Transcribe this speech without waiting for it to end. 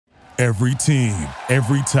Every team,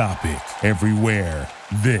 every topic, everywhere.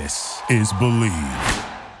 This is Believe.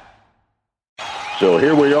 So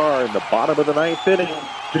here we are in the bottom of the ninth inning.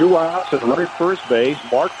 2 outs and runner at first base.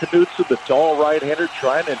 Mark Knudsen, the tall right-hander,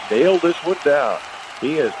 trying to nail this one down.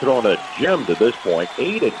 He has thrown a gem to this point.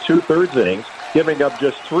 8 2/3 innings, giving up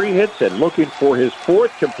just 3 hits and looking for his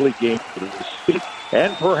 4th complete game for the season,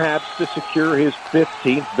 and perhaps to secure his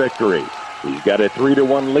 15th victory. He's got a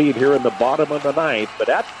 3-1 lead here in the bottom of the ninth, but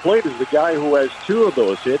at the plate is the guy who has 2 of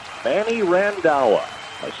those hits, Manny Randhawa.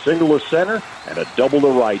 A single to center and a double to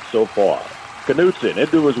right so far. Knudsen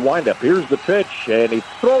into his windup. Here's the pitch, and he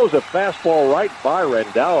throws a fastball right by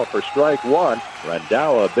Randhawa for strike 1.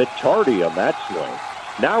 Randhawa a bit tardy on that swing.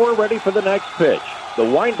 Now we're ready for the next pitch. The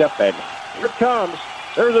windup, and here it comes.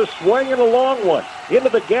 There's a swing and a long one. Into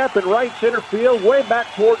the gap in right center field, way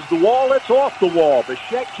back towards the wall. It's off the wall.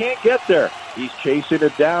 Bichette can't get there. He's chasing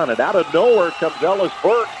it down, and out of nowhere comes Ellis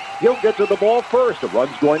Burks. He'll get to the ball first. The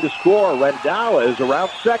run's going to score. Randhawa is around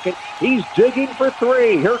second. He's digging for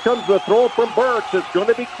 3. Here comes the throw from Burks. It's going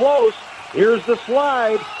to be close. Here's the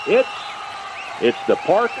slide. It's the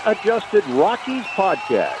Park Adjusted Rockies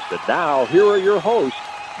podcast. And now, here are your hosts,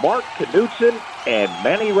 Mark Knudsen and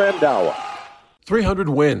Manny Randhawa. 300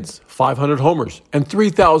 wins, 500 homers, and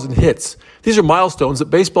 3,000 hits. These are milestones that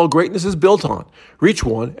baseball greatness is built on. Reach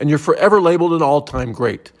one, and you're forever labeled an all-time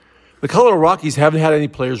great. The Colorado Rockies haven't had any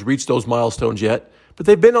players reach those milestones yet, but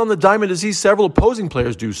they've been on the diamond to see several opposing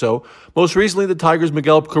players do so, most recently the Tigers'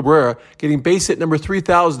 Miguel Cabrera getting base hit number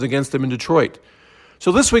 3,000 against them in Detroit.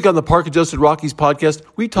 So this week on the Park Adjusted Rockies podcast,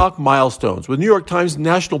 we talk milestones with New York Times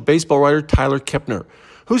national baseball writer Tyler Kepner,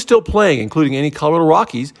 who's still playing, including any Colorado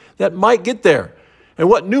Rockies that might get there. And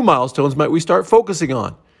what new milestones might we start focusing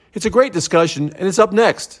on? It's a great discussion, and it's up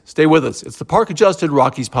next. Stay with us. It's the Park Adjusted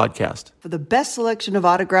Rockies podcast. For the best selection of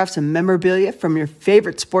autographs and memorabilia from your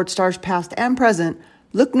favorite sports stars past and present,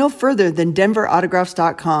 look no further than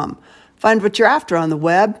DenverAutographs.com. Find what you're after on the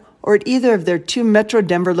web or at either of their 2 Metro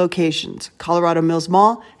Denver locations, Colorado Mills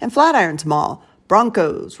Mall and Flatirons Mall.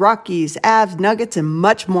 Broncos, Rockies, Avs, Nuggets, and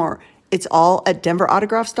much more. It's all at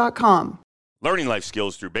DenverAutographs.com. Learning life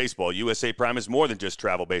skills through baseball, USA Prime is more than just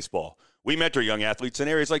travel baseball. We mentor young athletes in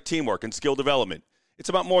areas like teamwork and skill development. It's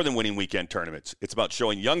about more than winning weekend tournaments. It's about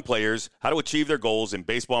showing young players how to achieve their goals in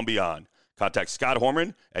baseball and beyond. Contact Scott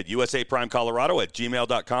Horman at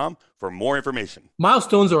usaprimecolorado@gmail.com for more information.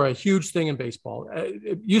 Milestones are a huge thing in baseball.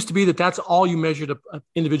 It used to be that's all you measured an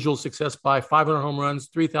individual success by: 500 home runs,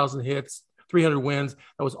 3,000 hits, 300 wins.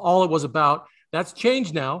 That was all it was about. That's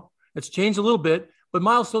changed now. It's changed a little bit. But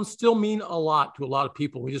milestones still mean a lot to a lot of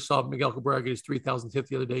people. We just saw Miguel Cabrera get his 3,000th hit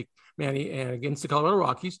the other day, Manny, and against the Colorado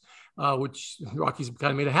Rockies, which the Rockies have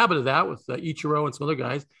kind of made a habit of that with Ichiro and some other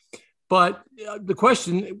guys. But the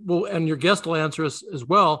question, and your guest will answer us as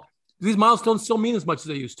well, do these milestones still mean as much as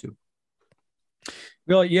they used to?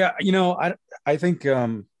 Well, yeah, I think,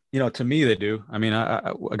 to me they do. I mean,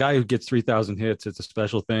 a guy who gets 3,000 hits, it's a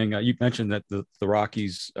special thing. You mentioned that the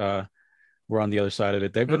Rockies we're on the other side of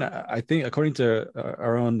it. They've been, I think, according to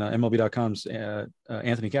our own MLB.com's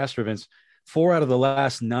Anthony Castrovins, 4 out of the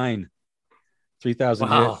last 9 3,000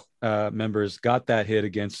 hit members got that hit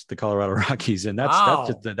against the Colorado Rockies, and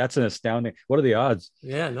that's an astounding. What are the odds?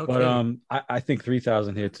 Yeah, no but kidding. I think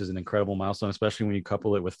 3,000 hits is an incredible milestone, especially when you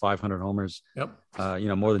couple it with 500 homers. Yep.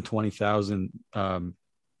 More than 20,000 men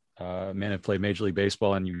have played Major League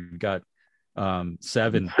Baseball, and you've got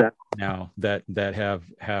 7 now that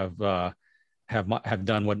have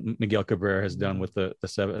done what Miguel Cabrera has done with the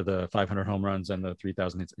 500 home runs and the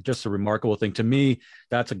 3,000 hits. It's just a remarkable thing. To me,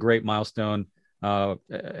 that's a great milestone.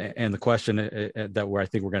 And the question where I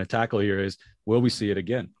think we're going to tackle here is, will we see it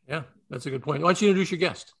again? Yeah, that's a good point. Why don't you introduce your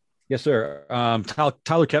guest? Yes, sir.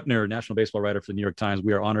 Tyler Kepner, national baseball writer for the New York Times.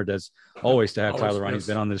 We are honored, as always, to have Tyler on. He's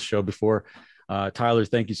been on this show before. Tyler,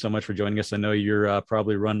 thank you so much for joining us. I know you're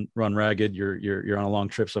probably run ragged. You're on a long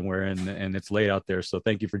trip somewhere, and it's late out there. So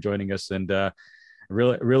thank you for joining us, and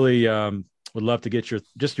really would love to get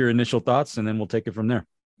your initial thoughts, and then we'll take it from there.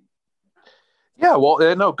 Yeah, well,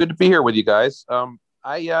 no, good to be here with you guys. I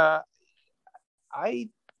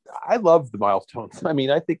love the milestones. I mean,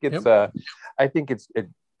 I think it's the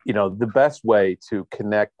best way to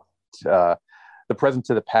connect the present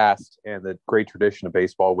to the past and the great tradition of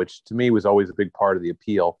baseball, which to me was always a big part of the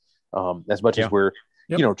appeal. As much as we're,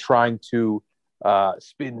 trying to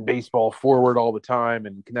spin baseball forward all the time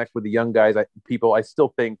and connect with the young guys, I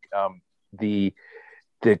still think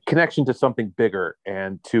the connection to something bigger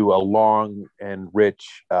and to a long and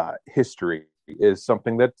rich history is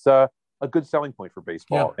something that's a good selling point for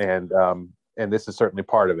baseball. Yeah. And this is certainly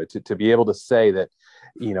part of it, to be able to say that,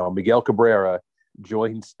 Miguel Cabrera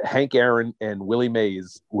joins Hank Aaron and Willie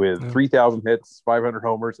Mays with 3,000 hits, 500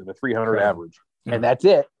 homers, and a 300 average. And that's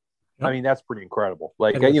it. Yep. I mean, that's pretty incredible.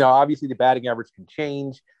 Like, obviously the batting average can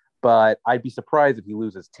change, but I'd be surprised if he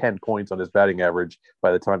loses 10 points on his batting average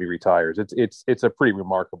by the time he retires. It's a pretty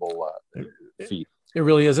remarkable feat. It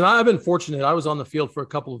really is. And I've been fortunate. I was on the field for a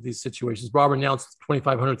couple of these situations. Robert announced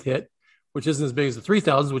 2,500th hit, which isn't as big as the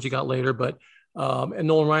 3,000s, which he got later, but and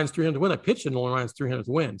Nolan Ryan's 300th win. I pitched in Nolan Ryan's 300th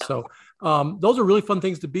win. So those are really fun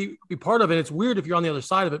things to be part of. And it's weird if you're on the other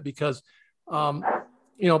side of it because,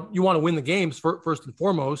 you want to win the games first and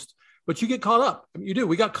foremost, but you get caught up. I mean, you do.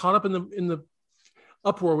 We got caught up in the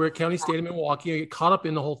uproar. We're at County Stadium in Milwaukee. You get caught up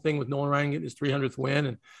in the whole thing with Nolan Ryan getting his 300th win.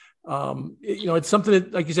 And, it's something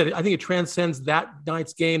that, like you said, I think it transcends that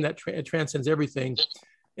night's game. It transcends everything.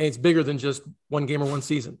 And it's bigger than just one game or one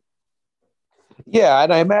season. Yeah,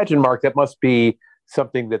 and I imagine, Mark, that must be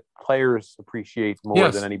something that players appreciate more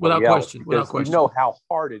than anybody else. Without question. You know how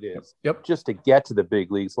hard it is just to get to the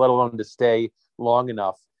big leagues, let alone to stay long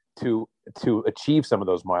enough to achieve some of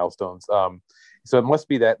those milestones. So it must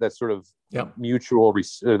be that sort of mutual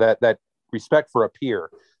that respect for a peer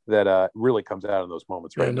that really comes out in those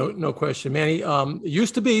moments, right? Yeah, no question, Manny. It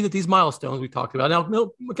used to be that these milestones we talked about.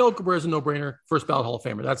 Now, Miguel Cabrera is a no-brainer, first ballot Hall of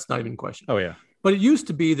Famer. That's not even a question. Oh yeah, but it used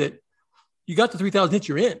to be that you got to 3,000 hits,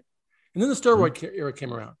 you're in. And then the steroid era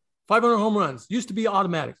came around. 500 home runs used to be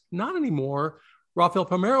automatic. Not anymore. Rafael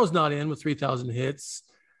Palmeiro's not in with 3,000 hits.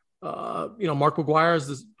 Mark McGwire's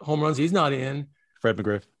the home runs. He's not in. Fred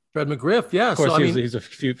McGriff. Yeah. Of course, he's a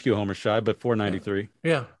few homers shy, but 493.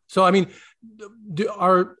 Yeah. So, I mean,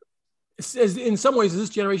 in some ways, is this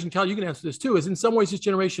generation, Cal, you can answer this too, is in some ways this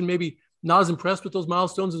generation maybe not as impressed with those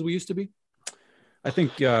milestones as we used to be? I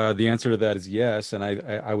think the answer to that is yes. And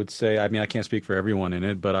I would say, I mean, I can't speak for everyone in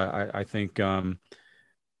it, but I think the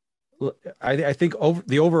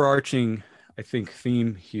overarching,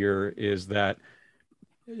 theme here is that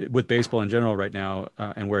with baseball in general right now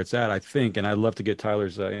and where it's at, I think, and I'd love to get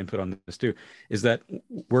Tyler's input on this too, is that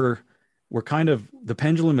we're kind of, the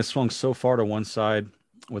pendulum has swung so far to one side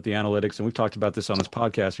with the analytics. And we've talked about this on this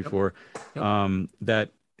podcast before, that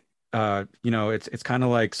it's kind of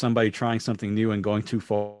like somebody trying something new and going too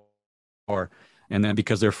far. And then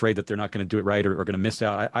because they're afraid that they're not going to do it right or going to miss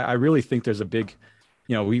out. I really think there's a big,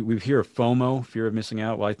 we hear of FOMO, fear of missing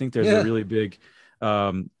out. Well, I think there's a really big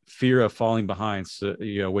fear of falling behind, so,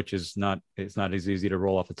 which is it's not as easy to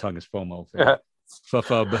roll off the tongue as FOMO,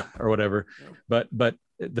 FUFUB or whatever. But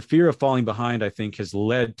the fear of falling behind, I think, has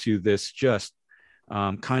led to this just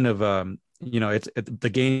the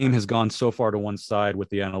game has gone so far to one side with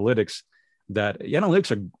the analytics that the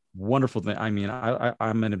analytics are wonderful thing. I mean,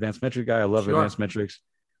 I'm an advanced metric guy. I love advanced metrics.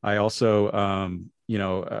 I also,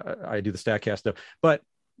 I do the StatCast stuff, but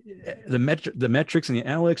the metrics and the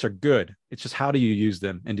analytics are good. It's just, how do you use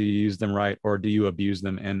them, and do you use them right, or do you abuse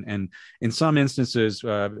them? And in some instances,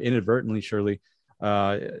 inadvertently, surely,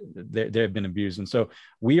 they have been abused. And so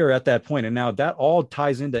we are at that point. And now that all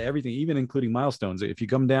ties into everything, even including milestones. If you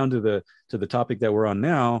come down to the topic that we're on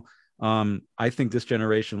now, I think this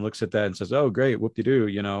generation looks at that and says, oh, great. Whoop-de-doo.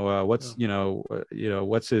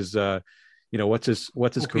 What's his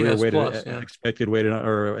career weighted, expected weighted,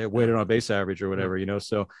 or weighted on base average or whatever,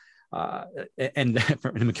 so, and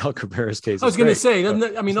in Miguel Cabrera's case, I was going to say,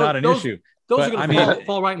 it's not an issue. Those are going to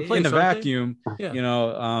fall right in place. In a vacuum,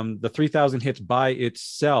 the 3,000 hits by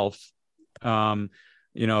itself,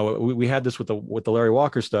 we had this with the Larry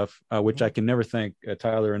Walker stuff, which I can never thank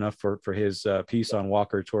Tyler enough for his piece on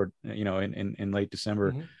Walker toward, in late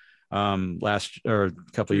December, last, or a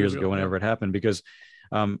couple of years ago, whenever it happened, because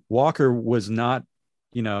Walker was not,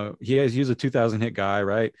 he was a 2,000 hit guy,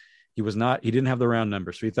 right? He didn't have the round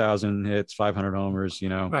numbers, 3,000 hits, 500 homers,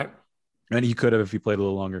 right. And he could have if he played a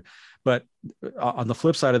little longer. But on the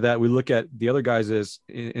flip side of that, we look at the other guys as,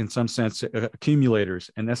 in some sense, accumulators,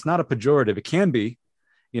 and that's not a pejorative. It can be,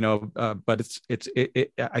 but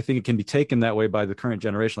I think it can be taken that way by the current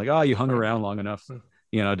generation. Like, you hung around long enough,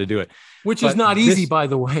 to do it. Which is not easy, by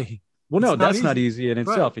the way. Well, no, that's not easy in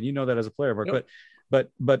itself. Right. And that as a player, Mark. Yep.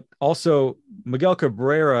 But also Miguel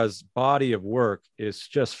Cabrera's body of work is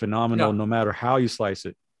just phenomenal, no matter how you slice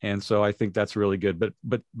it. And so I think that's really good.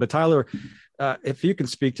 But Tyler, if you can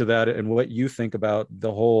speak to that and what you think about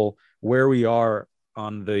the whole, where we are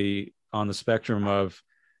on the spectrum of,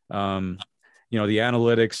 the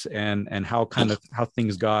analytics and how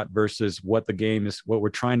things got versus what the game is, what we're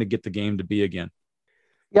trying to get the game to be again.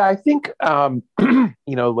 Yeah, I think, what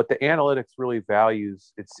the analytics really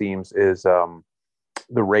values, it seems, is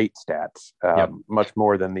the rate stats, much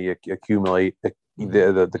more than the accumulate,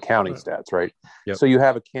 the counting stats, right? Yep. So you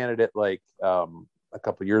have a candidate like a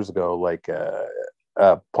couple of years ago, like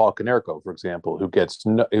Paul Konerko, for example, who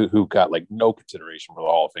got like no consideration for the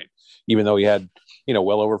Hall of Fame, even though he had,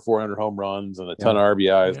 well over 400 home runs and a ton of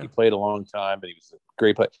RBIs. Yeah. He played a long time, but he was a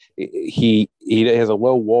great player. He has a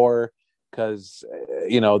low WAR because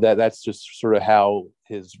that's just sort of how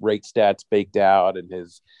his rate stats baked out and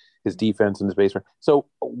his defense and his base run. So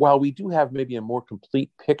while we do have maybe a more complete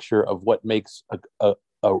picture of what makes a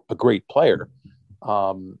great player,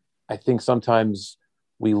 I think sometimes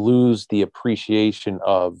we lose the appreciation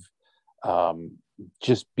of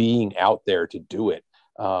just being out there to do it.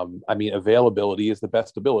 Availability is the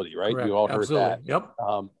best ability, right? Correct. You all heard Absolutely. that. Yep.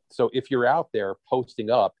 So if you're out there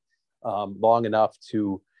posting up long enough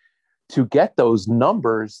to get those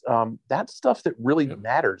numbers, that's stuff that really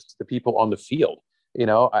matters to the people on the field.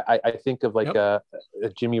 I think of like a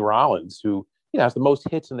Jimmy Rollins, who has the most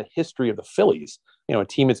hits in the history of the Phillies. A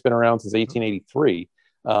team that's been around since 1883.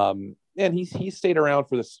 And he stayed around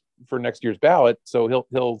for next year's ballot, so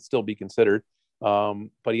he'll still be considered.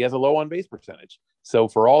 But he has a low on base percentage. So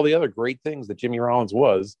for all the other great things that Jimmy Rollins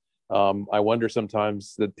was, I wonder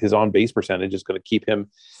sometimes that his on base percentage is going to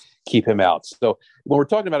keep him out. So when we're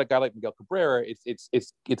talking about a guy like Miguel Cabrera,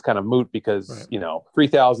 it's kind of moot because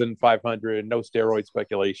 3,500, no steroid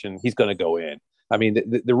speculation, he's going to go in. I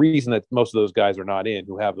mean, the reason that most of those guys are not in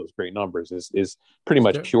who have those great numbers is pretty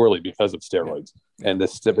much purely because of steroids and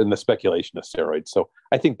the speculation of steroids. So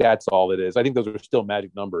I think that's all it is. I think those are still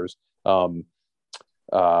magic numbers, except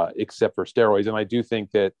for steroids. And I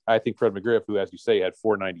think Fred McGriff, who, as you say, had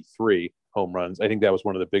 493 home runs, I think that was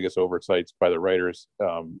one of the biggest oversights by the writers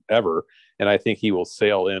ever. And I think he will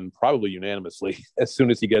sail in probably unanimously as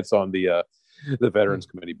soon as he gets on the Veterans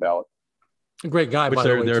Committee ballot. A great guy, by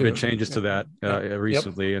the way. There have been changes to that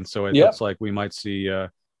recently, and so it looks like we might see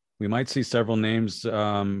several names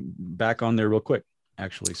back on there real quick.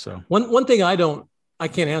 Actually, so one thing I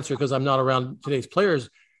can't answer because I'm not around today's players.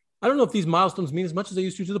 I don't know if these milestones mean as much as they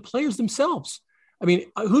used to the players themselves. I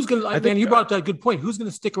mean, who's going to? Man, you brought up that good point. Who's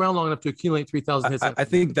going to stick around long enough to accumulate 3,000 hits? I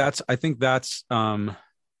think that's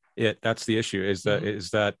it. That's the issue. Is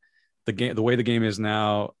that the game, the way the game is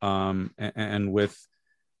now, and with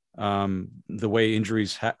the way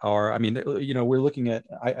injuries are. I mean, we're looking at.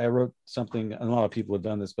 I wrote something, and a lot of people have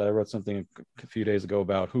done this, but I wrote something a few days ago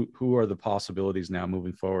about who are the possibilities now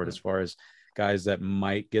moving forward as far as guys that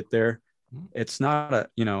might get there. It's not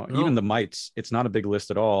even the mites. It's not a big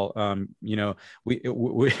list at all.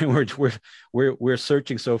 We're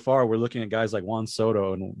searching so far. We're looking at guys like Juan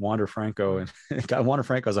Soto and Wander Franco, and Wander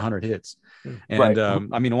Franco has 100 hits,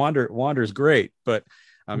 and Wander's great, but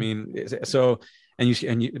I mean, so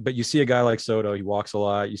but you see a guy like Soto, he walks a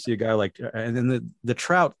lot. You see a guy like, and then the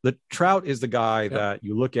Trout is the guy that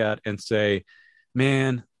you look at and say,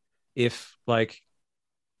 man, if like.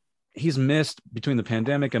 He's missed between the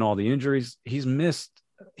pandemic and all the injuries. He's missed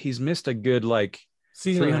a good like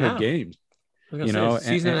season 300 games,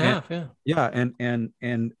 season and a half. Yeah.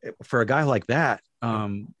 And for a guy like that,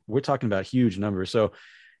 we're talking about huge numbers. So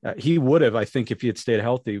he would have, I think, if he had stayed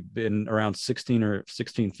healthy, been around 16 or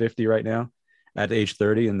 1650 right now at age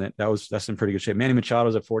 30. And that's in pretty good shape. Manny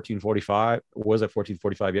Machado's at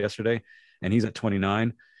 1445 yesterday, and he's at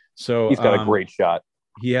 29. So he's got a great shot.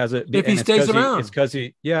 He has it if he stays around. It's because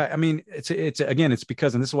I mean, it's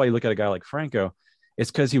because, and this is why you look at a guy like Franco.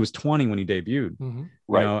 It's because he was 20 when he debuted,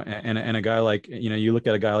 right? And a guy like you look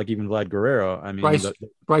at a guy like even Vlad Guerrero. I mean,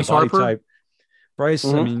 Bryce Harper type. Bryce,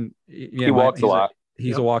 I mean, he walks a lot.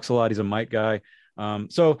 He's a walks a lot. He's a mic guy.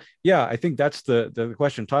 So yeah, I think that's the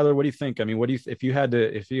question. Tyler, what do you think? I mean, what do you if you had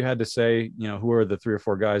to say, who are the 3 or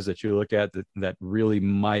 4 guys that you look at that really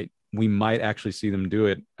we might actually see them do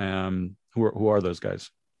it? Who are those guys?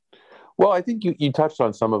 Well, I think you touched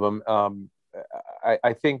on some of them.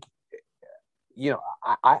 I think,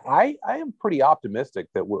 I am pretty optimistic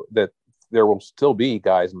that there will still be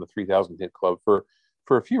guys in the 3,000 hit club for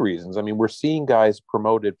a few reasons. I mean, we're seeing guys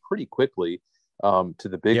promoted pretty quickly to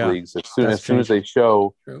the big leagues as soon as they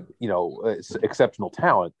show, exceptional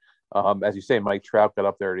talent. As you say, Mike Trout got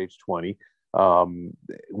up there at age 20.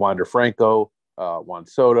 Wander Franco, Juan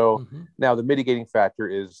Soto. Mm-hmm. Now the mitigating factor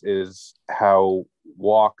is how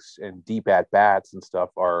walks and deep at bats and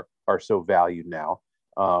stuff are so valued now.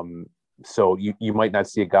 So you might not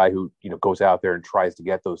see a guy who goes out there and tries to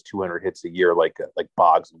get those 200 hits a year like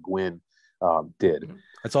Boggs and Gwynn did.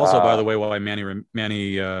 That's also, by the way, why Manny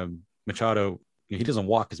Machado, he doesn't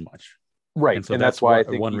walk as much, right? And so that's why I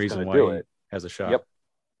think one reason why he has a shot. Yep.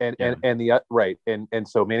 And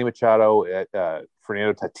so Manny Machado,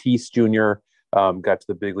 Fernando Tatis Jr. Got to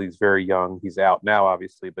the big leagues very young. He's out now,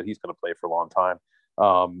 obviously, but he's going to play for a long time.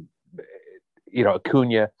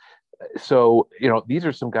 Acuna, So, these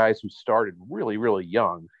are some guys who started really, really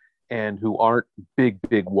young and who aren't big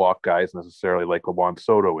walk guys necessarily like Juan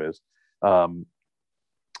Soto is. And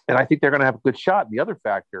I think they're going to have a good shot. And the other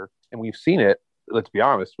factor, and we've seen it, let's be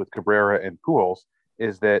honest, with Cabrera and Pujols,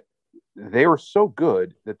 is that they were so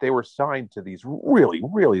good that they were signed to these really,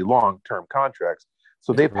 really long-term contracts.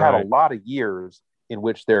 So they've had a lot of years in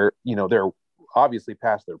which they're obviously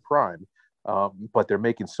past their prime, but they're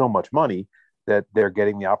making so much money that they're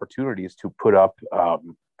getting the opportunities to put up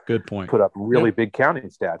good point. Put up really big counting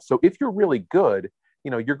stats. So if you're really good,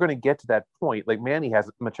 you're going to get to that point. Like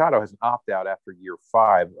Machado has an opt-out after year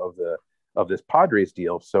 5 of this Padres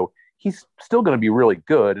deal. So he's still going to be really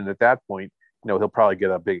good. And at that point, he'll probably get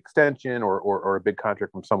a big extension or a big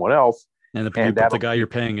contract from someone else. And the guy you're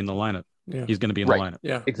paying in the lineup, he's going to be in the lineup.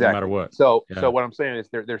 Yeah, exactly. No matter what. So what I'm saying is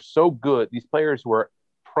they're so good. These players who are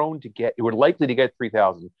likely to get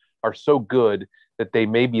 3,000 are so good that they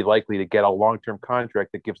may be likely to get a long-term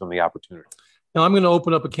contract that gives them the opportunity. Now I'm going to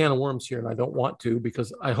open up a can of worms here, and I don't want to,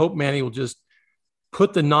 because I hope Manny will just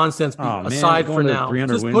put the nonsense aside for now.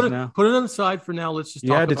 300 just wins put it now. Put it on the side for now. Let's just.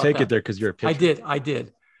 You had to take it there because you're a pitcher. I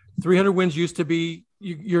did. 300 wins used to be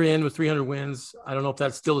you're in with 300 wins. I don't know if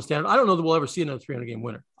that's still the standard. I don't know that we'll ever see another 300 game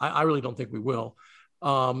winner. I really don't think we will.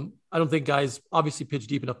 I don't think guys obviously pitch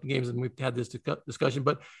deep enough in games, and we've had this discussion.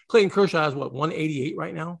 But Clayton Kershaw has 188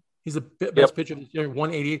 right now. He's the best pitcher this year,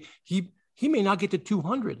 188. He may not get to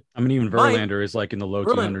 200. I mean, even Verlander is like in the low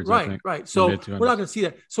 200s. I think. Right. So we're not going to see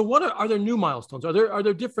that. So what are there new milestones? Are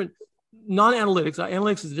there different non-analytics?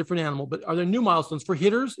 Analytics is a different animal, but are there new milestones for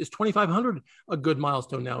hitters? Is 2,500 a good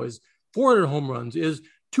milestone now? Is 400 home runs? Is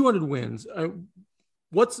 200 wins?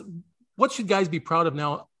 What should guys be proud of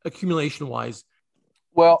now, accumulation wise?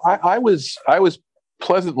 Well, I was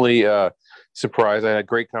pleasantly surprised. I had a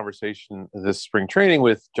great conversation this spring training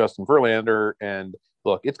with Justin Verlander, and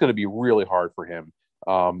look, it's going to be really hard for him,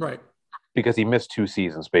 because he missed 2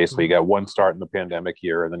 seasons. Basically, he got one start in the pandemic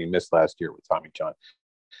year, and then he missed last year with Tommy John.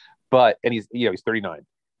 And he's 39.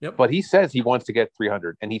 Yep. But he says he wants to get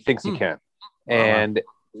 300, and he thinks he can. And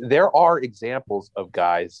there are examples of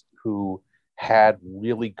guys who had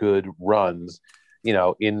really good runs,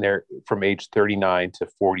 in their from age 39 to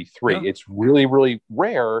 43. Yeah. It's really, really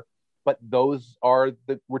rare, but those are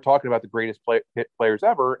we're talking about the greatest players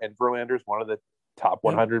ever, and Verlander is one of the top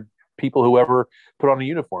 100 people who ever put on a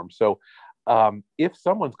uniform. So if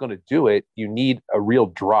someone's going to do it, you need a real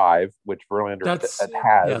drive, which Verlander has.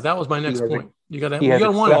 Yeah, that was my next point. You got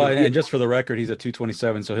to want it. And just for the record, he's at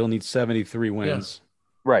 227, so he'll need 73 wins. Yeah.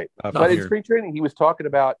 Right. But in spring training, he was talking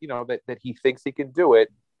about, that he thinks he can do it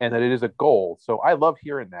and that it is a goal. So I love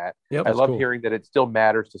hearing that. Yep, I love hearing that it still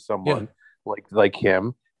matters to someone like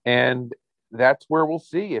him. And that's where we'll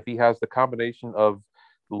see if he has the combination of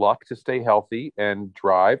luck to stay healthy and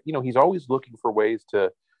drive. He's always looking for ways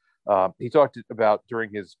to he talked about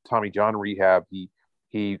during his Tommy John rehab,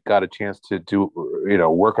 he got a chance to do,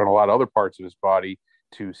 work on a lot of other parts of his body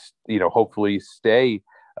to, hopefully stay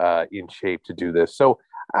in shape to do this. So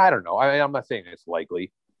I don't know. I'm not saying it's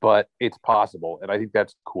likely, but it's possible. And I think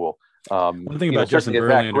that's cool. One thing about Justin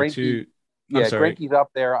Verlander too. Greinke's up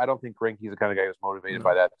there. I don't think Greinke's the kind of guy who's motivated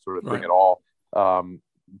by that sort of thing at all. And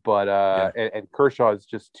Kershaw is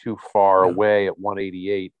just too far away at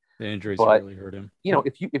 188. The injuries really hurt him.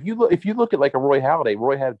 If you look at like a Roy Halladay,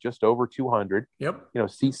 Roy had just over 200. Yep.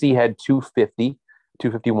 CC had 250,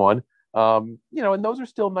 251. And those are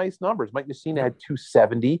still nice numbers. Mike Mussina had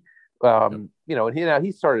 270. And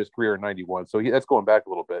he started his career in 91, so that's going back a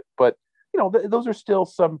little bit. But those are still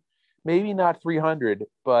some, maybe not 300,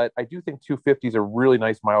 but I do think 250 is a really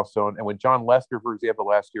nice milestone. And when John Lester, for example,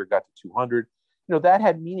 last year got to 200, that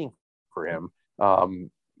had meaning for him. I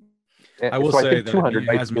will say that 200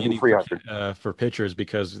 has meaning for pitchers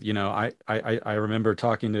because I remember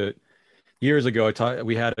talking to years ago.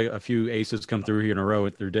 We had a few aces come through here in a row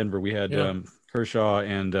through Denver. We had Kershaw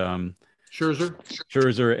and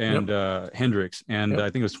Scherzer and Hendricks, and I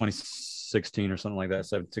think it was 2016 or something like that,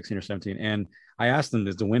 16 or 17. And I asked him,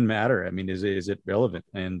 does the win matter? I mean, is it relevant?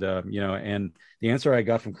 And and the answer I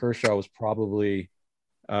got from Kershaw was probably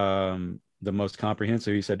the most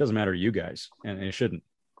comprehensive. He said, it doesn't matter to you guys, and it shouldn't,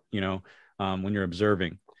 when you're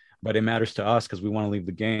observing, but it matters to us because we want to leave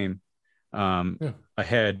the game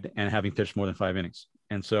ahead and having pitched more than 5 innings.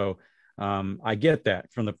 And so I get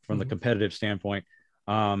that from the competitive standpoint.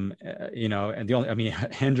 And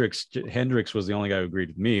Hendricks was the only guy who agreed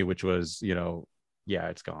with me, which was,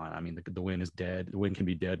 it's gone. I mean, the win is dead. The win can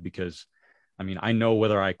be dead because, I know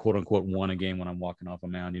whether I quote unquote won a game when I'm walking off a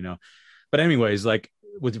mound, but anyways, like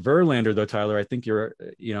with Verlander though, Tyler, I think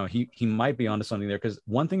he might be onto something there. Cause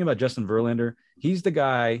one thing about Justin Verlander, he's the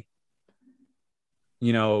guy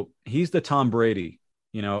he's the Tom Brady,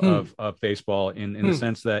 of baseball in the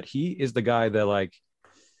sense that he is the guy that like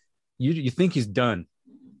you think he's done,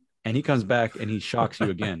 and he comes back and he shocks you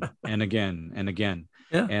again and again and again.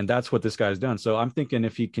 Yeah. And that's what this guy's done. So I'm thinking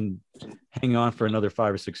if he can hang on for another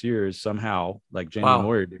 5 or 6 years somehow, like Jamie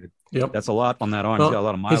Moyer did, that's a lot on that arm. Well, he's got a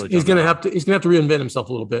lot of mileage. He's going to have to reinvent himself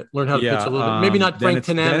a little bit, learn how to pitch a little bit. Maybe not Frank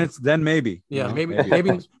Tanana. Then maybe.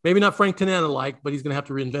 Maybe not Frank Tanana like, but he's going to have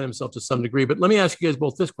to reinvent himself to some degree. But let me ask you guys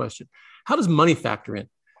both this question: how does money factor in?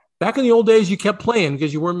 Back in the old days, you kept playing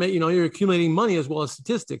because you weren't, you're accumulating money as well as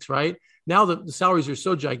statistics, right? Now that the salaries are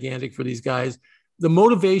so gigantic for these guys, the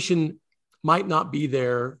motivation might not be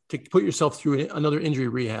there to put yourself through another injury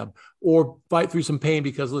rehab or fight through some pain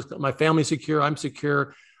because listen, my family's secure, I'm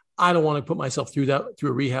secure. I don't want to put myself through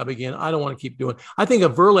a rehab again. I don't want to keep doing. I think a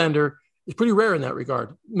Verlander is pretty rare in that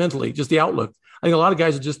regard, mentally, just the outlook. I think a lot of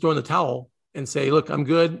guys are just throwing the towel and say, look, I'm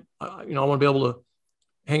good. I want to be able to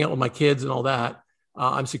hang out with my kids and all that.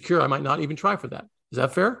 I'm secure. I might not even try for that. Is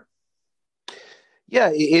that fair? Yeah,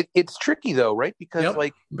 it's tricky though, right? Because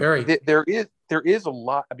there is a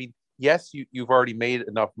lot. I mean, yes, you've already made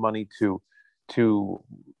enough money to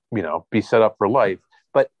be set up for life,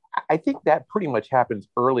 but I think that pretty much happens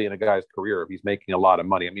early in a guy's career if he's making a lot of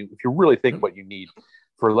money. I mean, if you really think what you need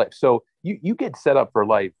for life, so you get set up for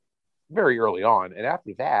life very early on, and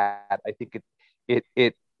after that, I think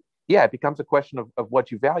it becomes a question of what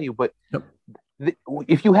you value. But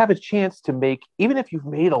if you have a chance to make, even if you've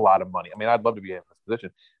made a lot of money, I mean, I'd love to be in this position,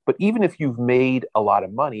 but even if you've made a lot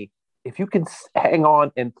of money, if you can hang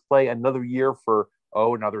on and play another year for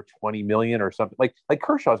another 20 million or something, like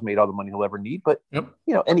Kershaw's made all the money he'll ever need, but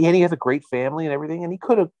and he has a great family and everything, and he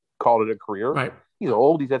could have called it a career. Right. He's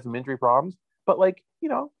old, he's had some injury problems, but he's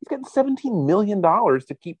getting $17 million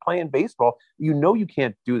to keep playing baseball. You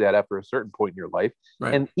can't do that after a certain point in your life.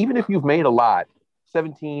 Right. And even if you've made a lot,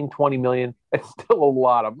 17, 20 million, it's still a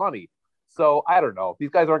lot of money. So I don't know. These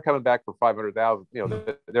guys aren't coming back for 500,000.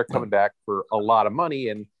 They're coming back for a lot of money.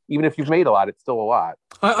 And even if you've made a lot, it's still a lot.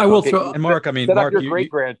 I will throw. And Mark, set up your great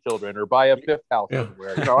grandchildren or buy a fifth house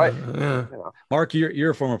somewhere. Mark,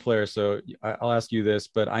 you're a former player, so I'll ask you this.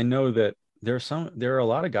 But I know that there are a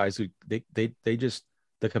lot of guys who they just,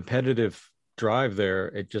 the competitive drive there,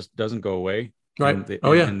 it just doesn't go away. Right.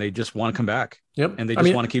 And they just want to come back. Yep. And they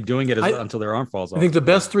just want to keep doing it until their arm falls off. I think the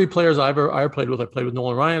best three players I ever played with, I played with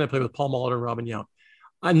Nolan Ryan, I played with Paul Molitor and Robin Yount.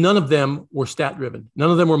 None of them were stat driven. None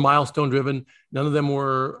of them were milestone driven. None of them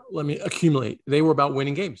were, let me accumulate. They were about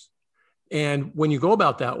winning games. And when you go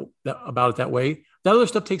about it that way, that other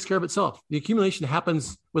stuff takes care of itself. The accumulation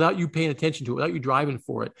happens without you paying attention to it, without you driving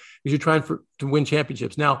for it, because you're trying to win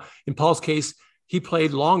championships. Now, in Paul's case, he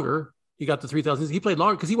played longer. He got the 3,000. He played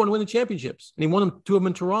longer because he wanted to win the championships, and he won two of them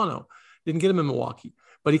in Toronto. Didn't get him in Milwaukee,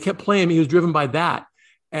 but he kept playing. He was driven by that.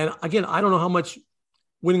 And again, I don't know how much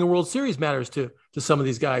winning a World Series matters to some of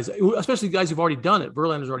these guys, especially guys who've already done it.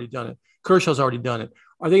 Verlander's already done it. Kershaw's already done it.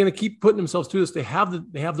 Are they going to keep putting themselves through this? They have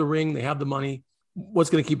the ring. They have the money.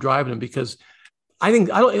 What's going to keep driving them? Because I think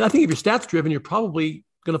if you're stats driven, you're probably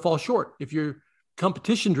going to fall short. If you're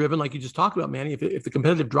competition driven, like you just talked about, Manny, if the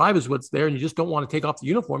competitive drive is what's there and you just don't want to take off the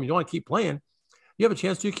uniform, you don't want to keep playing, you have a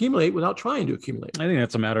chance to accumulate without trying to accumulate. I think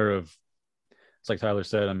that's a matter of, it's like Tyler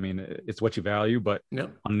said, I mean, it's what you value, but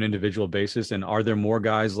on an individual basis. And are there more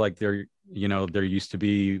guys like there used to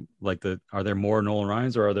be, like are there more Nolan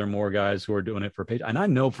Ryans, or are there more guys who are doing it for pay? And I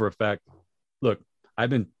know for a fact, look, I've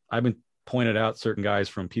been pointed out certain guys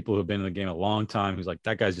from people who've been in the game a long time who's like,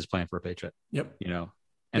 that guy's just playing for a paycheck. Yep.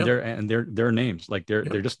 They're names, like they're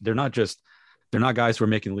not guys who are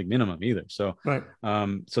making league minimum either. So,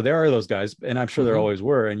 so there are those guys, and I'm sure there always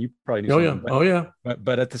were, and you probably knew.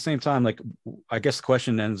 But at the same time, like, I guess the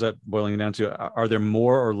question ends up boiling down to, are there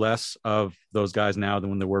more or less of those guys now than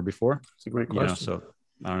when there were before? It's a great question. So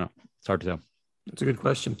I don't know. It's hard to tell. It's a good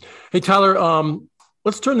question. Hey, Tyler,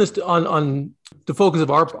 let's turn this on the focus of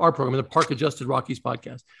our program, the Park Adjusted Rockies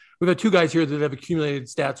podcast. We've had two guys here that have accumulated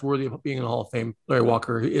stats worthy of being in the Hall of Fame. Larry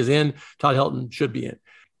Walker is in. Todd Helton should be in.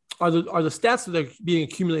 Are the stats that are being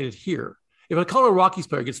accumulated here? If a Colorado Rockies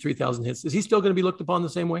player gets 3,000 hits, is he still going to be looked upon the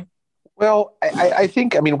same way? Well, I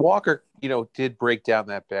think, Walker, did break down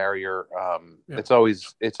that barrier. It's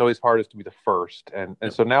always hardest to be the first. And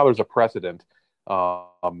so now there's a precedent.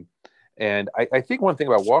 And I think one thing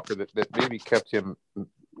about Walker that maybe kept him,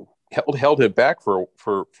 held him back for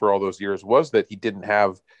all those years was that he didn't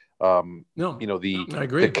have,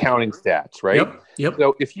 the counting stats, right? Yep.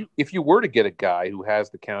 So if you were to get a guy who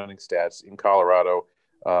has the counting stats in Colorado,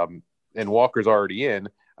 and Walker's already in,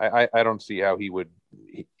 I don't see how he would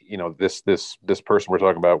this person we're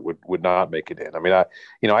talking about would not make it in. I mean,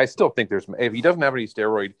 I still think if he doesn't have any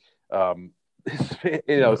steroid,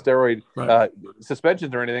 steroid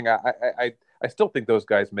suspensions or anything, I still think those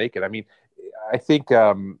guys make it. I mean, I think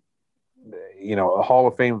Hall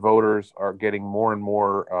of Fame voters are getting more and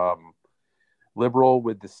more liberal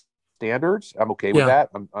with the standards. I'm okay with that.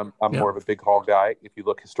 I'm more of a big Hall guy. If you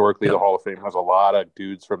look historically, the Hall of Fame has a lot of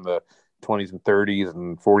dudes from the 20s and 30s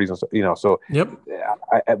and 40s and stuff, so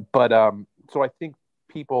so I think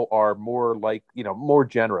people are more more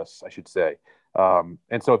generous, I should say. And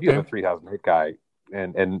so if you have a 3,000 hit guy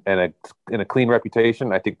and a clean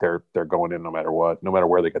reputation, I think they're going in no matter what, no matter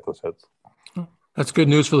where they get those hits. That's good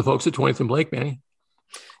news for the folks at 20th and Blake, Manny.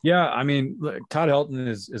 Yeah, I mean, Todd Helton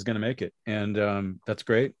is going to make it, and that's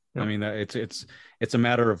great. I mean, it's a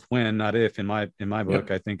matter of when, not if. In my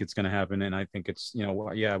book, I think it's going to happen, and I think it's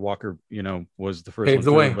Walker was the first paved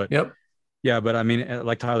the way, but but I mean,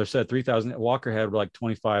 like Tyler said, 3,000. Walker had like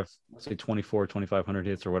 2,500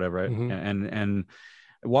 hits or whatever, right? And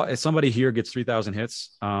if somebody here gets 3,000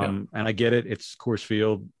 hits, and I get it, it's Coors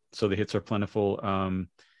Field, so the hits are plentiful.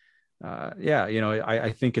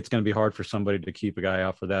 I think it's going to be hard for somebody to keep a guy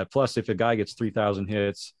out for that. Plus, if a guy gets 3,000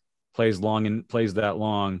 hits, plays that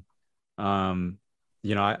long, I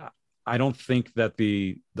don't think that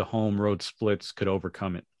the home road splits could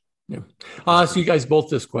overcome it. Yeah. I'll ask you guys both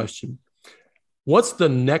this question. What's the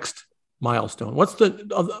next milestone?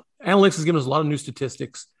 Analytics has given us a lot of new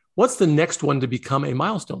statistics. What's the next one to become a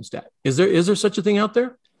milestone stat? Is there such a thing out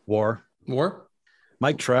there? War.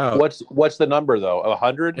 Mike Trout. What's the number though?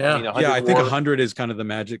 100? Yeah. 100 I think 100 is kind of the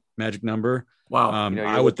magic number. Wow.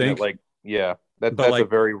 I would think that's a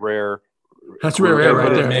very rare. That's rare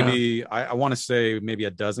right there. Maybe I want to say maybe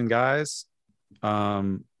a dozen guys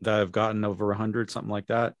that have gotten over 100, something like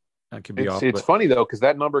that. That could be off. It's funny though, because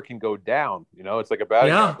that number can go down. It's like a bad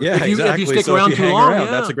exactly. If you stick around too long,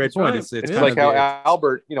 that's a great point. Right. It's like how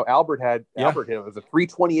Albert had Albert hit as a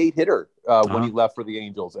 328 hitter when he left for the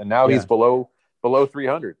Angels, and now he's below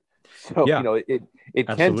 300. So it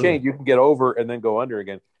can change. You can get over and then go under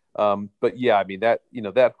again. But I mean that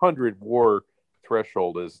 100 WAR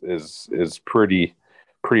threshold is pretty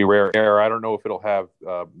rare. I don't know if it'll have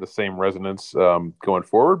the same resonance going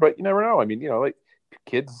forward, but you never know. I mean, like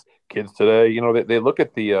kids today, they look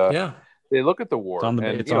at the they look at the WAR.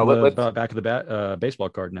 It's on the back of the baseball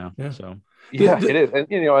card now. Yeah. So it is, and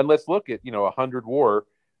let's look at 100 WAR.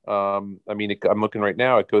 I mean, I'm looking right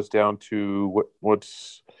now. It goes down to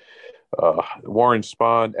what's Warren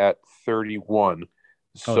Spahn at 31.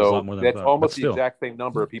 So that's almost the exact same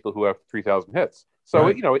number of people who have 3,000 hits.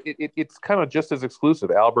 So it's kind of just as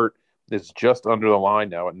exclusive. Albert is just under the line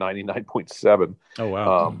now at 99.7. Oh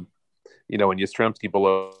wow. And Yastrzemski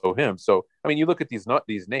below him. So I mean, you look at these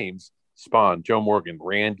names: Spahn, Joe Morgan,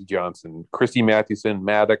 Randy Johnson, Christy Mathewson,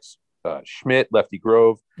 Maddox, Schmidt, Lefty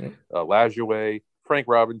Grove, Lajoie, Frank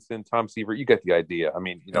Robinson, Tom Seaver. You get the idea. I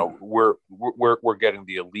mean, we're getting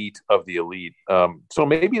the elite of the elite. So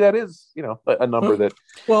maybe that is, a number that.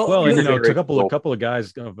 Well, a couple of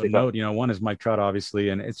guys of note. One is Mike Trout, obviously,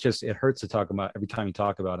 and it hurts to talk about every time you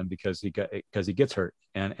talk about him because he gets hurt,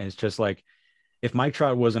 and it's just like if Mike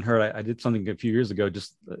Trout wasn't hurt. I did something a few years ago,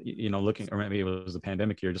 just looking, or maybe it was the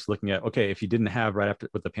pandemic year, just looking at if he didn't have right after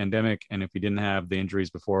with the pandemic, and if he didn't have the injuries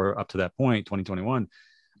before up to that point, 2021.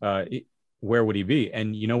 Where would he be?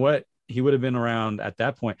 And you know what? He would have been around at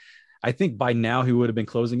that point. I think by now he would have been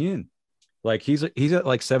closing in. Like he's at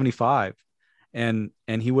like 75 and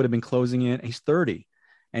he would have been closing in. He's 30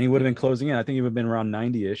 and he would have been closing in. I think he would have been around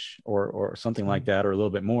 90-ish or something like that, or a little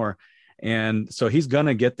bit more. And so he's going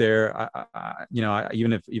to get there.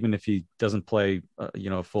 Even if he doesn't play,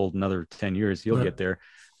 a full another 10 years, he'll get there.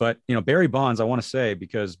 But, Barry Bonds, I want to say,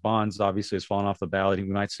 because Bonds obviously has fallen off the ballot. We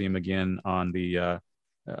might see him again on the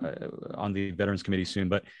Veterans Committee soon.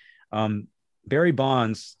 But Barry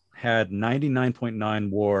Bonds had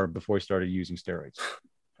 99.9 WAR before he started using steroids.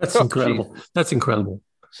 That's incredible. Jesus. That's incredible.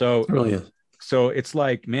 So it really is. So it's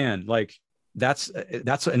like, man, like that's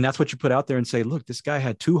what you put out there and say, look, this guy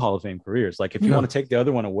had 2 Hall of Fame careers. Like if you want to take the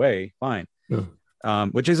other one away, fine. Yeah.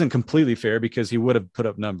 Which isn't completely fair because he would have put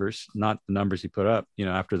up numbers, not the numbers he put up,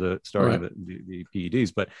 after the start of the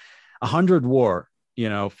PEDs, but 100 WAR,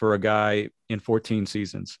 for a guy in 14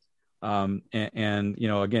 seasons. And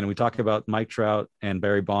again, we talk about Mike Trout and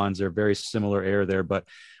Barry Bonds. They're very similar air there, but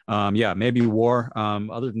maybe WAR.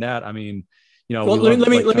 Other than that, I mean, let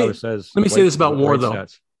me say this about WAR though.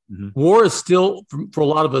 Mm-hmm. WAR is still for a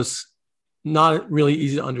lot of us not really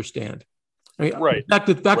easy to understand. I mean,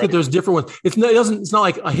 the fact that there's different ones. It's not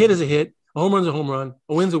like a hit is a hit, a home run's a home run,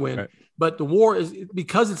 a win's a win. Right. But the WAR is,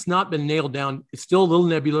 because it's not been nailed down, it's still a little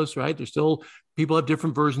nebulous, right? There's still, people have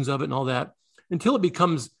different versions of it and all that. Until it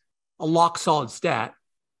becomes a lock solid stat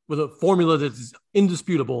with a formula that's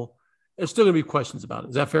indisputable, there's still going to be questions about it.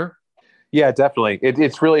 Is that fair? Yeah, definitely.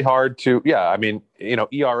 It's really hard to, I mean,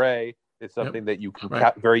 ERA is something that you can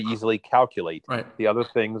very easily calculate. Right. The other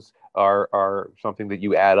things are something that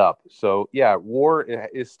you add up. So yeah, WAR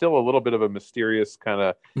is still a little bit of a mysterious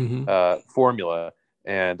kind of formula,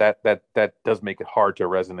 and that does make it hard to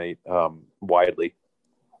resonate widely.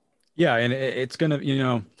 Yeah, and it's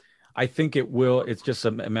gonna, I think it will. It's just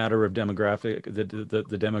a matter of demographic,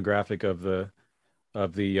 the demographic of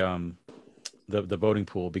the voting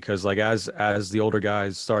pool, because like as the older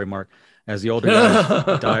guys, sorry Mark, as the older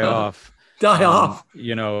guys die off, wow.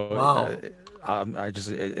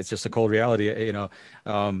 It's just a cold reality,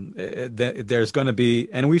 there's going to be,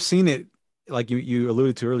 and we've seen it, like you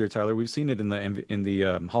alluded to earlier, Tyler, we've seen it in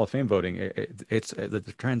the Hall of Fame voting. It's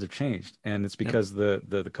the trends have changed, and it's because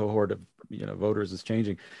the cohort of voters is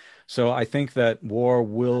changing. So I think that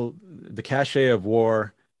the cachet of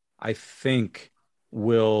WAR, I think,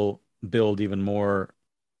 will build even more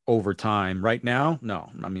over time. Right now, no.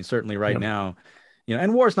 I mean, certainly right now,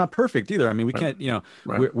 and WAR is not perfect either. I mean, we can't,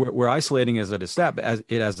 we're isolating as a stat, as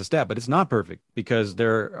a stat, but it's not perfect, because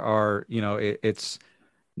there are,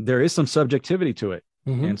 there is some subjectivity to it.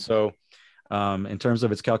 And so in terms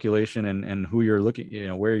of its calculation and who you're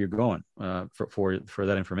looking, where you're going for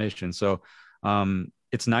that information. So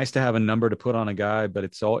it's nice to have a number to put on a guy, but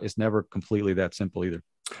it's never completely that simple either.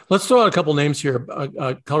 Let's throw out a couple names here.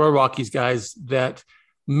 Colorado Rockies guys that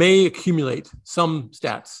may accumulate some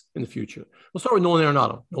stats in the future. We'll start with Nolan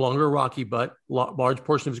Arenado, no longer a Rocky, but large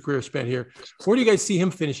portion of his career spent here. Where do you guys see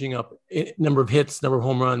him finishing up? Number of hits, number of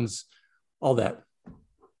home runs, all that.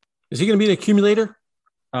 Is he going to be an accumulator?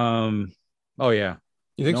 Oh yeah.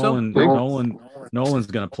 You think so? Nolan's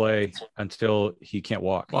going to play until he can't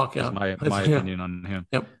walk. Yeah. That's my opinion on him.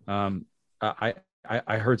 Yep. I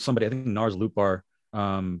heard somebody, I think Lars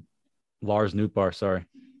Nootbaar, sorry.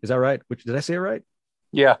 Is that right? Did I say it right?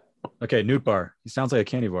 Yeah. Okay, Nootbaar. He sounds like a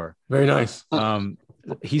candy bar. Very nice.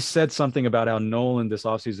 He said something about how Nolan this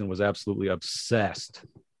offseason was absolutely obsessed.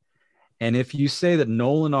 And if you say that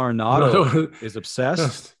Nolan Arenado is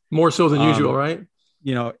obsessed, more so than usual, right?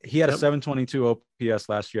 He had a 722 OPS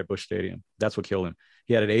last year at Busch Stadium. That's what killed him.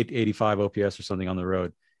 He had an 885 OPS or something on the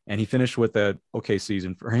road, and he finished with a okay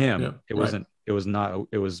season for him. Yeah, it was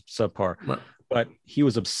subpar, right. But he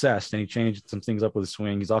was obsessed, and he changed some things up with his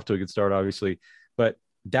swing. He's off to a good start, obviously, but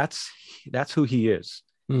that's who he is.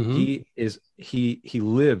 He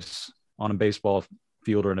lives on a baseball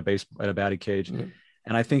field or at a batting cage.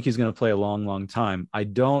 And I think he's going to play a long, long time. I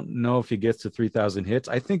don't know if he gets to 3,000 hits.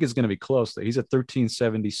 I think it's going to be close. He's at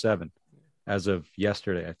 1,377 as of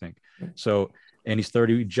yesterday, I think. So, and he's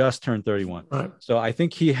 30, he just turned 31. Right. So I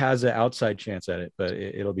think he has an outside chance at it, but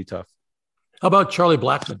it'll be tough. How about Charlie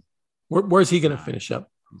Blackmon? Where's he going to finish up?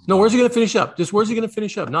 No, where's he going to finish up? Just where's he going to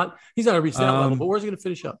finish up? He's not going to reach that level, but where's he going to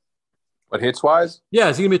finish up? What, hits wise? Yeah,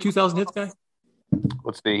 is he going to be a 2,000 hits guy?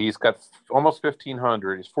 Let's see. He's got almost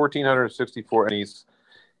 1,500. He's 1,464, and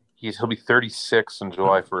he'll be 36 on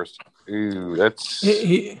July 1st. Ooh, that's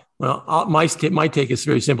my take is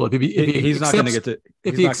very simple. If he not going to get to.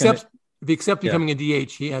 If he accepts becoming a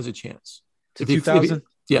DH, he has a chance. To 2,000?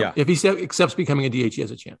 If he accepts becoming a DH, he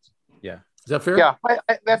has a chance. Yeah. Is that fair? Yeah,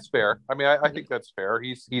 that's fair. I mean, I think that's fair.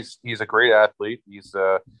 He's a great athlete.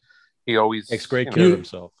 He always takes great care of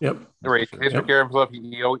himself. Yep. Right. Takes great care of himself.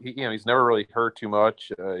 He's never really hurt too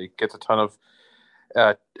much. He gets a ton of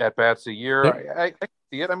at bats a year. Yep. I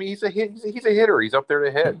see it. I mean, he's a hitter. He's up there to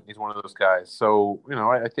hit. He's one of those guys. So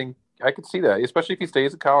I think I could see that, especially if he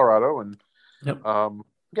stays at Colorado. And yeah. How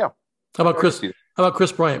about Chris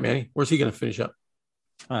Bryant, Manny? Where's he going to finish up?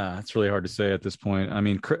 It's really hard to say at this point. I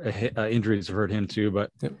mean, injuries have hurt him too, but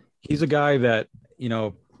he's a guy that,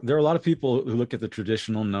 there are a lot of people who look at the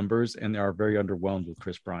traditional numbers and are very underwhelmed with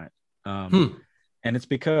Chris Bryant. And it's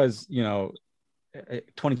because,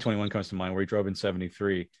 2021 comes to mind where he drove in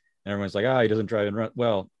 73 and everyone's like, he doesn't drive in run.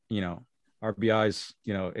 Well, RBIs,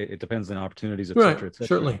 it depends on opportunities, et cetera, et cetera.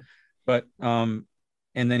 Certainly. But, and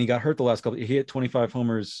then he got hurt the last couple, he hit 25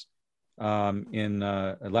 homers in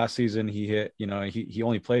last season. He hit, he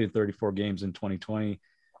only played in 34 games in 2020.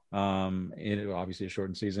 Obviously a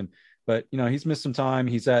shortened season, but he's missed some time.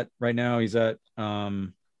 He's at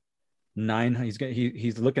 9.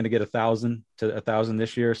 He's looking to get 1,000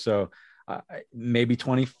 this year. So maybe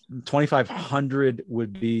 2,500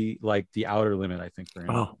 would be like the outer limit, I think, for him.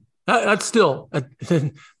 Wow.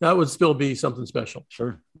 That would still be something special.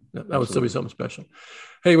 Sure. That would still be something special.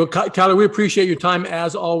 Hey, well, Tyler, we appreciate your time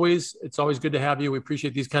as always. It's always good to have you. We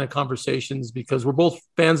appreciate these kind of conversations because we're both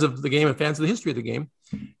fans of the game and fans of the history of the game.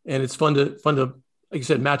 And it's fun to, like you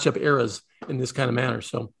said, match up eras in this kind of manner.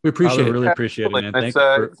 So we appreciate it. Really appreciate it, man. Thanks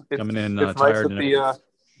for coming in tired.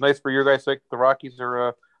 Nice for your guys' sake. The Rockies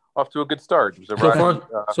are off to a good start.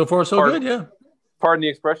 So far, so good, yeah. Pardon the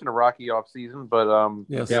expression, a rocky off season, but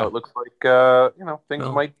yes. It looks like things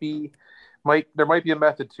there might be a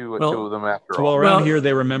method to them after all. Well, around here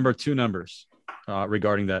they remember two numbers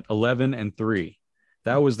regarding that: 11 and 3.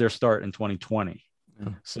 That was their start in 2020.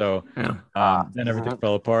 So then everything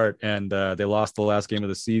fell apart, and they lost the last game of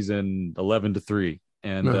the season 11-3.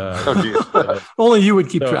 And only you would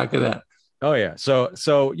keep track of that. Oh yeah. So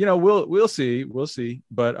we'll see.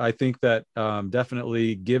 But I think that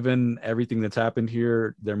definitely, given everything that's happened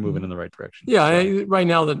here, they're moving in the right direction. Yeah. Right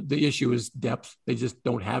now the issue is depth. They just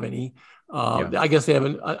don't have any. I guess they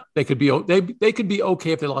haven't. They could be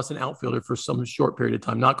okay if they lost an outfielder for some short period of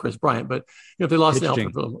time. Not Chris Bryant, but if they lost an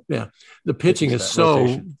outfielder, the pitching is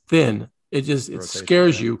so thin. It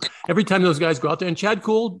scares you every time those guys go out there. And Chad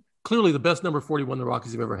Kuhl, clearly the best number 41 the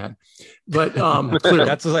Rockies have ever had. But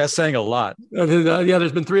that's saying a lot.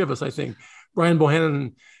 There's been 3 of us, I think. Brian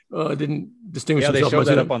Bohannon didn't distinguish himself. They showed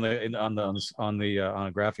that up on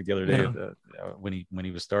the graphic the other day when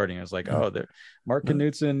he was starting. I was like, Mark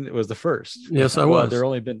Knudsen was the first. Yes, I was.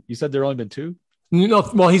 You said there only been 2? No,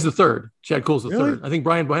 well, he's the third. Chad Kuhl's the third. I think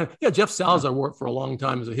Brian Bohannon. Yeah, Jeff Salazar worked for a long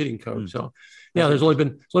time as a hitting coach. So there's only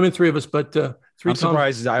been 3 of us, but 3 I'm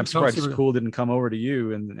surprised Kuhl didn't come over to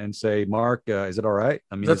you and say, Mark, is it all right?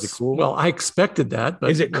 I mean, is it cool? Well, I expected that,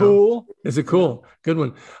 but is it cool? Is it cool? Good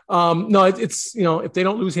one. No, it's if they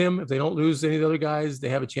don't lose him, if they don't lose any of the other guys, they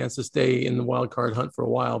have a chance to stay in the wild card hunt for a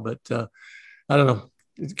while. But I don't know.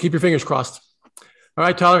 Keep your fingers crossed. All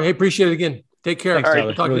right, Tyler. Hey, appreciate it again. Take care. Thanks,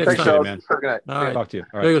 Tyler. Talk to you next time, man. All right. Talk to you.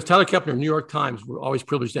 All right. There goes Tyler Kepner, New York Times. We're always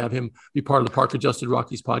privileged to have him be part of the Park Adjusted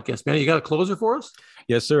Rockies podcast. Man, you got a closer for us?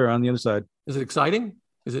 Yes, sir. On the other side. Is it exciting?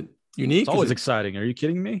 Is it unique? It's always exciting. Are you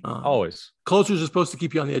kidding me? Always. Closers are supposed to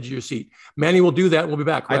keep you on the edge of your seat. Manny will do that. We'll be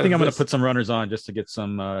back. I think I'm going to put some runners on just to get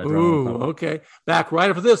some. Okay. Back right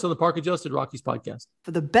after this on the Park Adjusted Rockies podcast.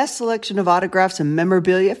 For the best selection of autographs and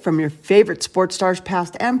memorabilia from your favorite sports stars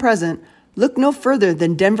past and present, look no further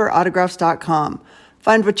than DenverAutographs.com.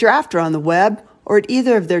 Find what you're after on the web or at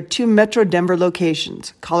either of their 2 Metro Denver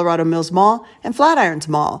locations, Colorado Mills Mall and Flatirons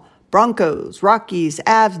Mall. Broncos, Rockies,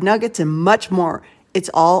 Avs, Nuggets, and much more. It's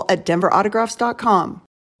all at DenverAutographs.com.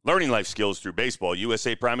 Learning life skills through baseball,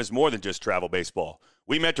 USA Prime is more than just travel baseball.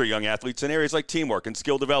 We mentor young athletes in areas like teamwork and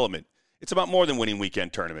skill development. It's about more than winning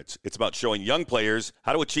weekend tournaments. It's about showing young players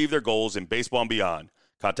how to achieve their goals in baseball and beyond.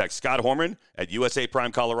 Contact Scott Horman at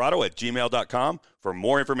usaprimecolorado@gmail.com for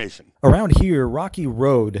more information. Around here, Rocky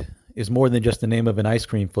Road is more than just the name of an ice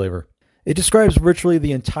cream flavor. It describes virtually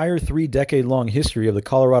the entire 3-decade-long history of the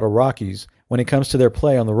Colorado Rockies when it comes to their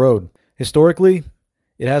play on the road. Historically,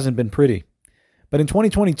 it hasn't been pretty. But in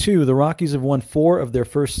 2022, the Rockies have won 4 of their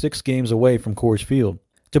first 6 games away from Coors Field.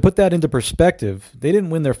 To put that into perspective, they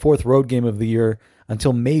didn't win their 4th road game of the year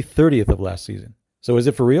until May 30th of last season. So is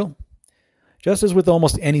it for real? Just as with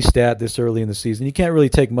almost any stat this early in the season, you can't really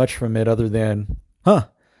take much from it other than, the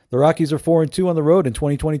Rockies are 4-2 on the road in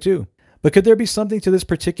 2022. But could there be something to this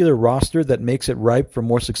particular roster that makes it ripe for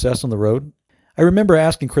more success on the road? I remember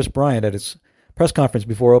asking Chris Bryant at his press conference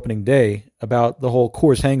before opening day about the whole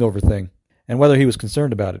Coors hangover thing and whether he was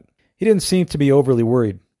concerned about it. He didn't seem to be overly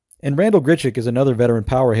worried. And Randall Grichuk is another veteran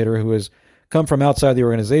power hitter who has come from outside the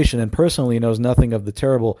organization and personally knows nothing of the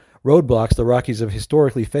terrible roadblocks the Rockies have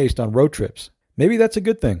historically faced on road trips. Maybe that's a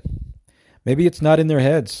good thing. Maybe it's not in their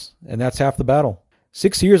heads, and that's half the battle.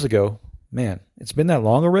 6 years ago, man, it's been that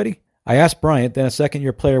long already? I asked Bryant, then a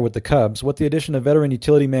second-year player with the Cubs, what the addition of veteran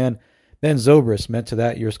utility man Ben Zobrist meant to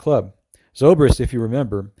that year's club. Zobrist, if you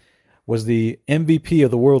remember, was the MVP of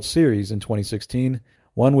the World Series in 2016,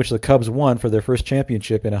 one which the Cubs won for their first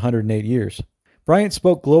championship in 108 years. Bryant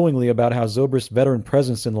spoke glowingly about how Zobrist's veteran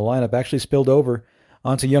presence in the lineup actually spilled over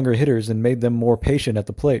onto younger hitters and made them more patient at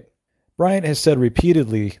the plate. Bryant has said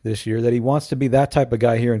repeatedly this year that he wants to be that type of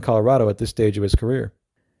guy here in Colorado at this stage of his career.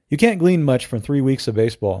 You can't glean much from 3 weeks of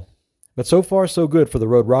baseball, but so far so good for the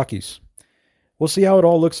Road Rockies. We'll see how it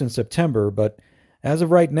all looks in September, but as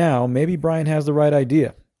of right now, maybe Bryant has the right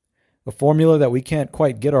idea. A formula that we can't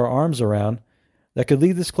quite get our arms around that could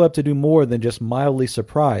lead this club to do more than just mildly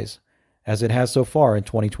surprise, as it has so far in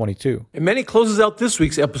 2022. And Manny closes out this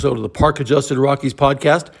week's episode of the Park Adjusted Rockies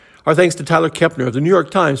podcast. Our thanks to Tyler Kepner of the New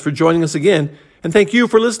York Times for joining us again, and thank you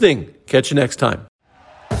for listening. Catch you next time.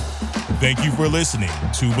 Thank you for listening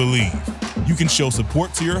to Believe. You can show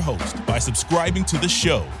support to your host by subscribing to the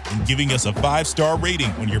show and giving us a 5-star rating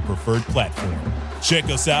on your preferred platform. Check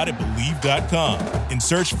us out at Believe.com and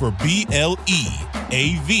search for BLEAV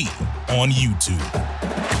on YouTube.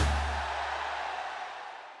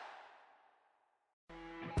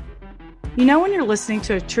 You know when you're listening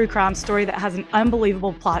to a true crime story that has an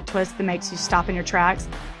unbelievable plot twist that makes you stop in your tracks?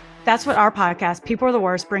 That's what our podcast, People Are the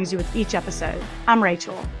Worst, brings you with each episode. I'm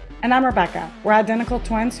Rachel. And I'm Rebecca. We're identical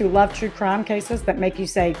twins who love true crime cases that make you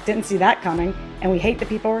say, didn't see that coming, and we hate the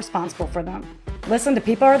people responsible for them. Listen to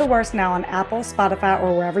People Are the Worst now on Apple, Spotify,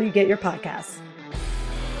 or wherever you get your podcasts.